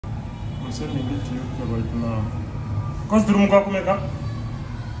I'm sending it to you right now. Cost the room go make up.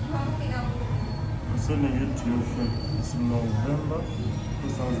 I'm sending it to you. It's November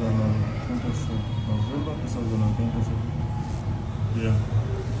 2024. November 2024. Yeah.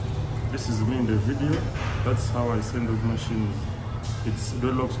 This is me in the video. That's how I send those machines. It's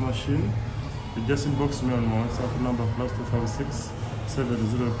dreadlocks machine. You just inbox me on my WhatsApp number +256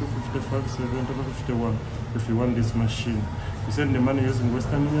 702 55 751 if you want this machine. You send the money using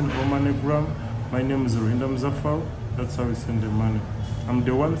Western Union or MoneyGram. My name is Rohinda Mzafau. That's how we send the money. I'm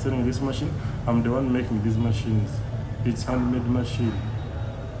the one selling this machine. I'm the one making these machines. It's handmade machine.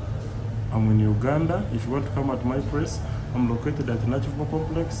 I'm in Uganda. If you want to come at my place, I'm located at Nachivo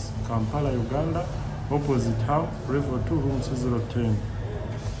Complex, Kampala, Uganda, opposite Ham, River 2, room 2010.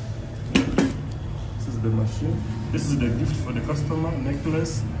 This is the machine. This is the gift for the customer,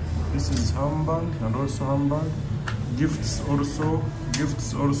 necklace. This is handband and also handband. Gifts also.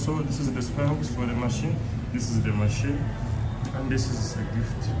 This is the spare hooks for the machine. This is the machine. And this is a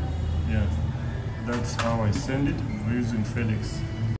gift. Yeah. That's how I send it. We're using FedEx.